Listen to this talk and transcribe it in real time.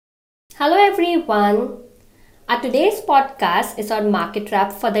Hello everyone. Today's podcast is on market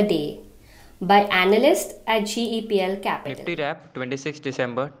wrap for the day by analyst at GEPL Capital. Nifty Wrap 26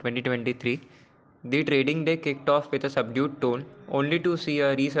 December 2023. The trading day kicked off with a subdued tone, only to see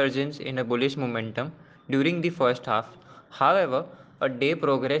a resurgence in a bullish momentum during the first half. However, a day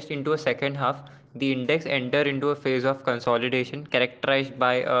progressed into a second half. The index entered into a phase of consolidation characterized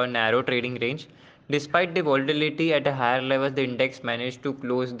by a narrow trading range. Despite the volatility at a higher level, the index managed to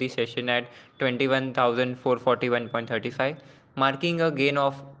close the session at 21,441.35, marking a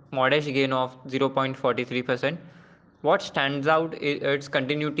modest gain of 0.43%. What stands out is its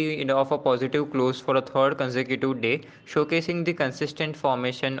continuity of a positive close for a third consecutive day, showcasing the consistent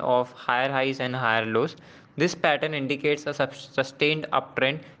formation of higher highs and higher lows. This pattern indicates a sustained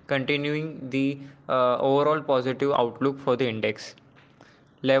uptrend, continuing the overall positive outlook for the index.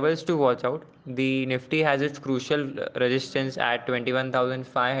 Levels to watch out. The Nifty has its crucial resistance at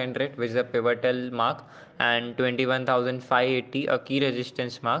 21,500, which is a pivotal mark, and 21,580, a key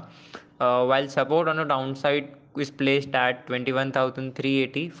resistance mark, while support on the downside is placed at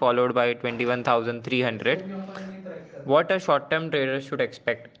 21,380, followed by 21,300. What a short term trader should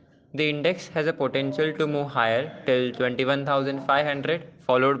expect. The index has a potential to move higher till 21,500,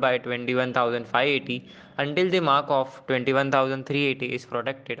 followed by 21,580, until the mark of 21,380 is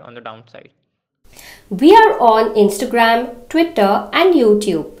protected on the downside. We are on Instagram, Twitter, and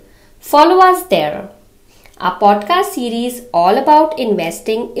YouTube. Follow us there. Our podcast series all about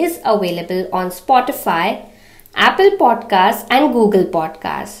investing is available on Spotify, Apple Podcasts, and Google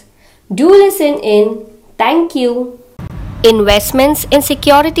Podcasts. Do listen in. Thank you. Investments in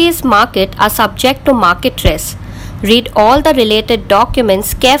securities market are subject to market risk. Read all the related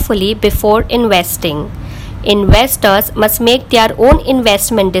documents carefully before investing. Investors must make their own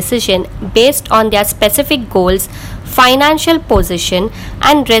investment decision based on their specific goals, financial position,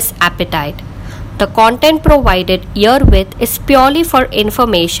 and risk appetite. The content provided herewith is purely for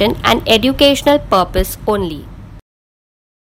information and educational purpose only.